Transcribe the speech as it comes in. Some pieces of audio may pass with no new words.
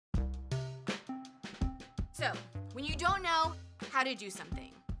So, when you don't know how to do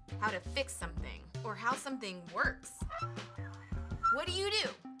something, how to fix something, or how something works, what do?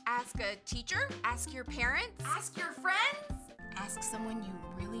 Ask a teacher? Ask your parents? Ask your friends? Ask someone you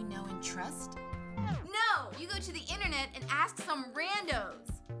really know and trust? No! You go to the internet and ask some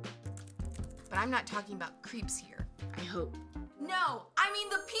randos. But I'm not talking about creeps here, I hope. No, I mean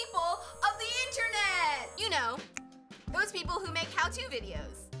the people of the internet! You know, those people who make how-to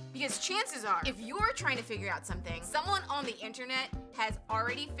videos. Because chances are, if you're trying to figure out something, someone on the internet has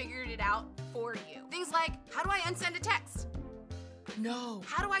already figured it out for you. Things like, how do I unsend a text? No.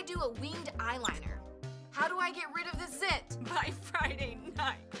 How do I do a winged eyeliner? How do I get rid of the zit by Friday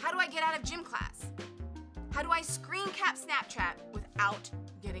night? How do I get out of gym class? How do I screen cap Snapchat without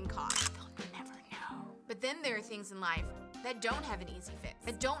getting caught? They'll never know. But then there are things in life that don't have an easy fix,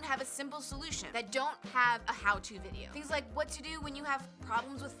 that don't have a simple solution, that don't have a how-to video. Things like what to do when you have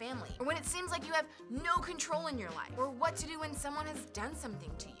problems with family, or when it seems like you have no control in your life, or what to do when someone has done something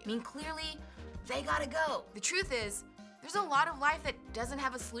to you. I mean, clearly, they gotta go. The truth is, there's a lot of life that doesn't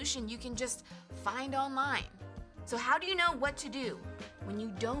have a solution you can just find online. So how do you know what to do when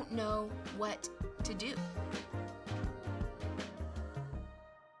you don't know what to do?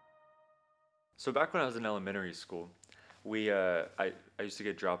 So back when I was in elementary school, I used to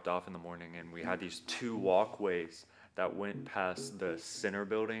get dropped off in the morning, and we had these two walkways that went past the center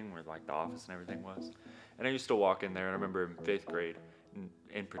building where like the office and everything was. And I used to walk in there, and I remember in 5th grade,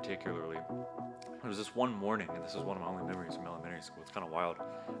 in particularly, it was this one morning, and this is one of my only memories from elementary school. It's kind of wild.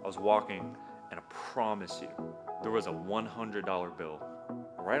 I was walking, and I promise you, there was a $100 bill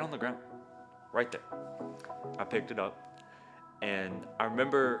right on the ground, right there. I picked it up, and I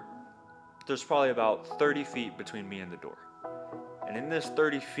remember there's probably about 30 feet between me and the door. And in this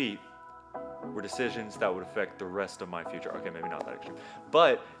 30 feet were decisions that would affect the rest of my future. Okay, maybe not that extreme,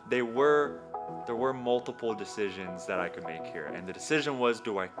 but there were multiple decisions that I could make here. And the decision was,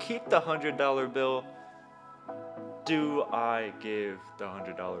 do I keep the $100 bill? Do I give the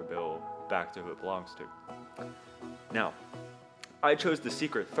 $100 bill back to who it belongs to? Now, I chose the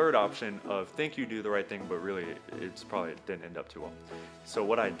secret third option of think you do the right thing, but really it didn't end up too well. So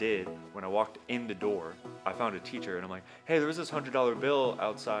what I did when I walked in the door, I found a teacher, and I'm like, hey, there was this $100 bill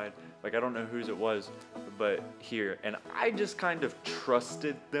outside. Like, I don't know whose it was, but here. And I just kind of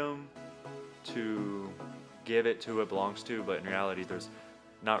trusted them to give it to who it belongs to, but in reality, there's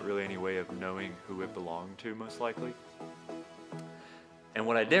not really any way of knowing who it belonged to, most likely. And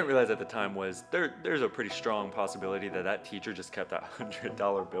what I didn't realize at the time was there's a pretty strong possibility that that teacher just kept that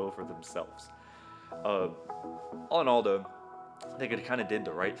 $100 bill for themselves. All in all, though, I think it kind of did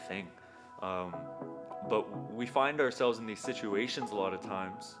the right thing. But we find ourselves in these situations a lot of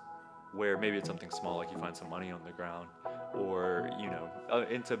times where maybe it's something small, like you find some money on the ground, or, you know,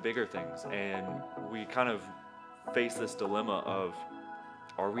 into bigger things. And we kind of face this dilemma of,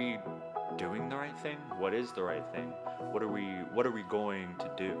 are we doing the right thing? What is the right thing? What are we going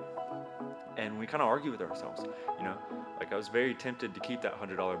to do? And we kind of argue with ourselves, you know? Like, I was very tempted to keep that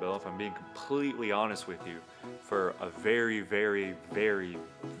 $100 bill, if I'm being completely honest with you, for a very, very, very,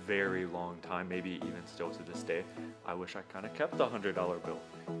 very long time, maybe even still to this day. I wish I kind of kept the $100 bill.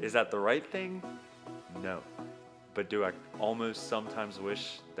 Is that the right thing? No. But do I almost sometimes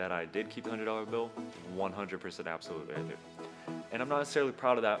wish that I did keep the $100 bill? 100% absolutely I do. And I'm not necessarily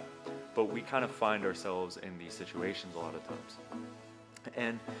proud of that, but we kind of find ourselves in these situations a lot of times.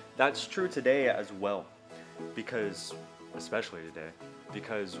 And that's true today as well, because, especially today,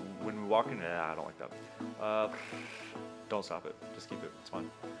 because when we walk into that, I don't like that. Don't stop it, just keep it, it's fine.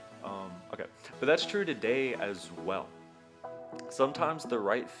 Okay, but that's true today as well. Sometimes the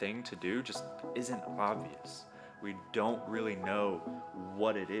right thing to do just isn't obvious. We don't really know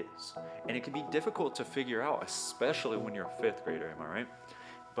what it is. And it can be difficult to figure out, especially when you're a 5th grader, am I right?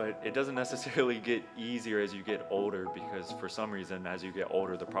 But it doesn't necessarily get easier as you get older, because for some reason, as you get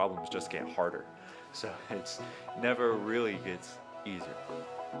older, the problems just get harder. So it's never really gets easier.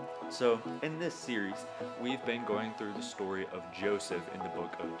 So in this series, we've been going through the story of Joseph in the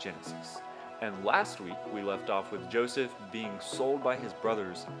book of Genesis. And last week, we left off with Joseph being sold by his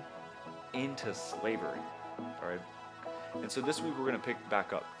brothers into slavery. All right. And so this week we're going to pick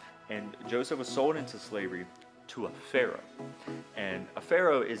back up. And Joseph was sold into slavery to a pharaoh. And a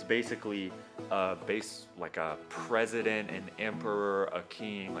pharaoh is basically like a president, an emperor, a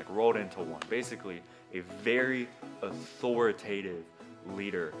king, like rolled into one. Basically a very authoritative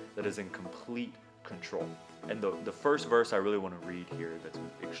leader that is in complete control. And the first verse I really want to read here that's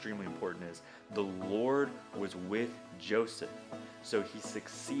extremely important is, the Lord was with Joseph, so he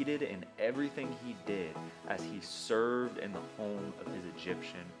succeeded in everything he did as he served in the home of his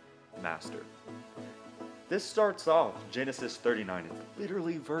Egyptian master. this starts off Genesis 39. It's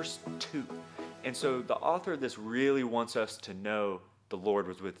literally verse 2. And so the author of this really wants us to know the Lord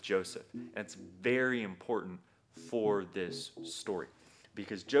was with Joseph. And it's very important for this story,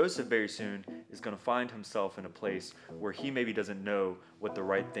 because Joseph very soon is going to find himself in a place where he maybe doesn't know what the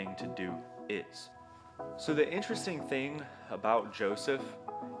right thing to do is. So the interesting thing about Joseph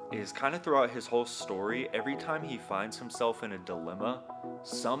is kind of throughout his whole story, every time he finds himself in a dilemma,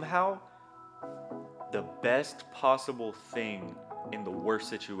 somehow the best possible thing in the worst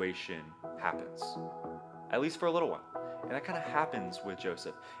situation happens, at least for a little while. And that kind of happens with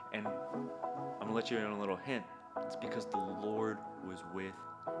Joseph. And I'm going to let you in on a little hint. It's because the Lord was with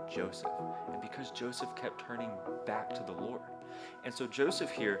Joseph, and because Joseph kept turning back to the Lord. And so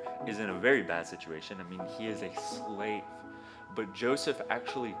Joseph here is in a very bad situation. I mean, he is a slave, but Joseph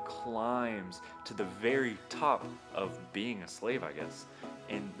actually climbs to the very top of being a slave, I guess,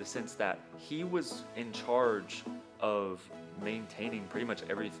 in the sense that he was in charge of maintaining pretty much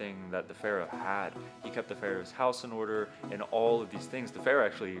everything that the Pharaoh had. He kept the Pharaoh's house in order and all of these things. The Pharaoh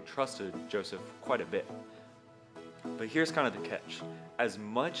actually trusted Joseph quite a bit. But here's kind of the catch. As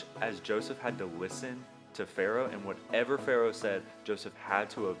much as Joseph had to listen to Pharaoh, and whatever Pharaoh said, Joseph had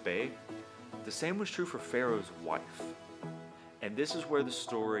to obey, the same was true for Pharaoh's wife. And this is where the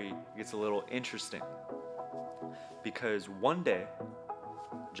story gets a little interesting. Because one day,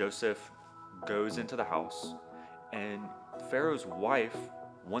 Joseph goes into the house, and Pharaoh's wife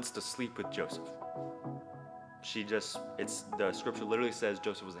wants to sleep with Joseph. The scripture literally says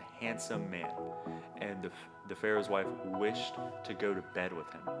Joseph was a handsome man, and the Pharaoh's wife wished to go to bed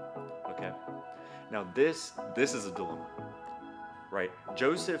with him. Okay? Now this is a dilemma, right?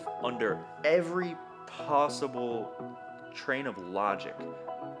 Joseph, under every possible train of logic,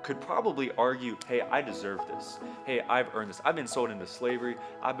 could probably argue, hey, I deserve this. Hey, I've earned this. I've been sold into slavery.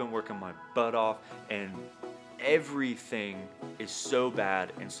 I've been working my butt off, and everything is so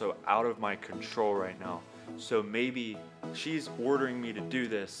bad and so out of my control right now. So maybe she's ordering me to do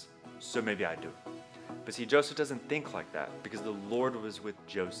this, so maybe I do it. But see, Joseph doesn't think like that, because the Lord was with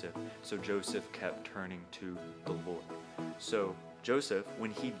Joseph. So Joseph kept turning to the Lord. So Joseph,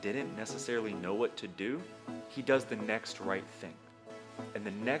 when he didn't necessarily know what to do, he does the next right thing. And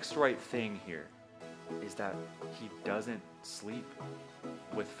the next right thing here is that he doesn't sleep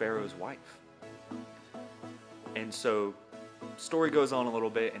with Pharaoh's wife. And so story goes on a little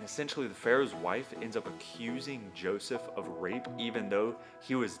bit, and essentially the Pharaoh's wife ends up accusing Joseph of rape, even though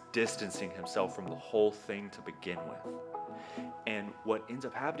he was distancing himself from the whole thing to begin with. And what ends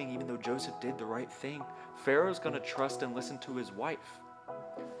up happening, even though Joseph did the right thing, Pharaoh's going to trust and listen to his wife.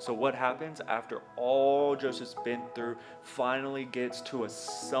 So what happens after all Joseph's been through, finally gets to a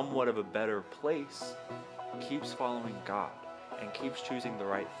somewhat of a better place, keeps following God and keeps choosing the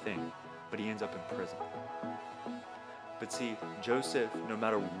right thing, but he ends up in prison. But see, Joseph, no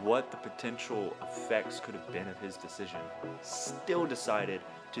matter what the potential effects could have been of his decision, still decided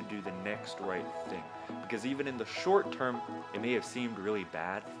to do the next right thing. Because even in the short term, it may have seemed really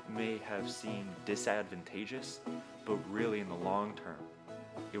bad, it may have seemed disadvantageous, but really in the long term,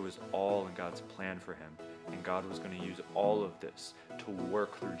 it was all in God's plan for him. And God was going to use all of this to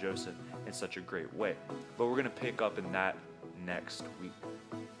work through Joseph in such a great way. But we're going to pick up in that next week.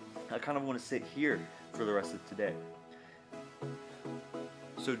 I kind of want to sit here for the rest of today.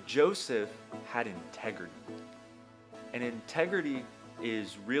 So Joseph had integrity. And integrity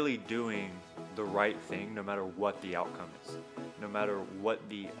is really doing the right thing no matter what the outcome is, no matter what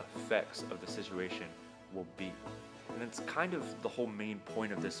the effects of the situation will be. And it's kind of the whole main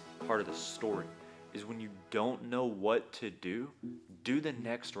point of this part of the story, is when you don't know what to do the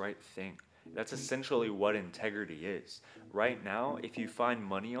next right thing. That's essentially what integrity is. Right now, if you find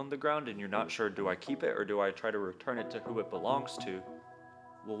money on the ground and you're not sure, do I keep it or do I try to return it to who it belongs to?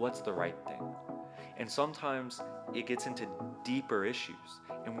 Well, what's the right thing? And sometimes it gets into deeper issues.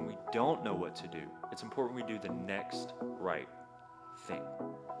 And when we don't know what to do, it's important we do the next right thing.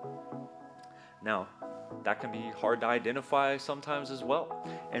 Now, that can be hard to identify sometimes as well.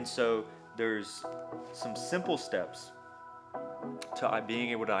 And so there's some simple steps to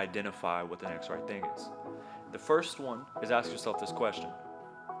being able to identify what the next right thing is. The first one is ask yourself this question.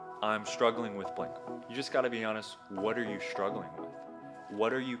 I'm struggling with blank. You just got to be honest. What are you struggling with?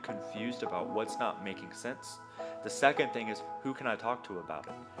 What are you confused about? What's not making sense? The second thing is, who can I talk to about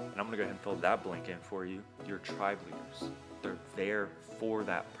it? And I'm going to go ahead and fill that blank in for you. Your tribe leaders. They're there for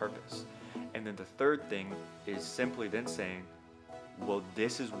that purpose. And then the third thing is simply then saying, well,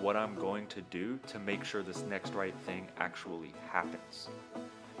 this is what I'm going to do to make sure this next right thing actually happens.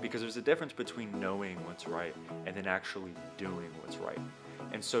 Because there's a difference between knowing what's right and then actually doing what's right.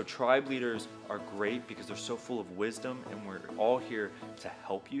 And so tribe leaders are great because they're so full of wisdom, and we're all here to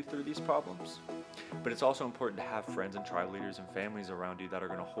help you through these problems. But it's also important to have friends and tribe leaders and families around you that are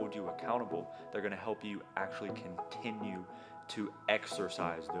going to hold you accountable. They're going to help you actually continue to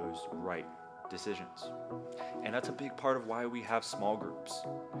exercise those right decisions. And that's a big part of why we have small groups.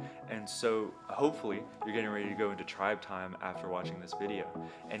 And so hopefully you're getting ready to go into tribe time after watching this video.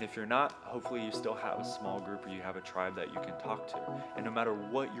 And if you're not, hopefully you still have a small group or you have a tribe that you can talk to. And no matter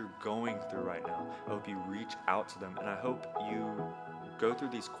what you're going through right now, I hope you reach out to them, and I hope you go through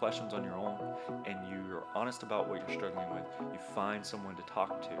these questions on your own and you're honest about what you're struggling with. You find someone to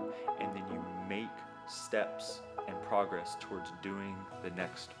talk to, and then you make steps and progress towards doing the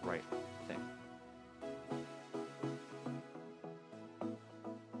next right thing.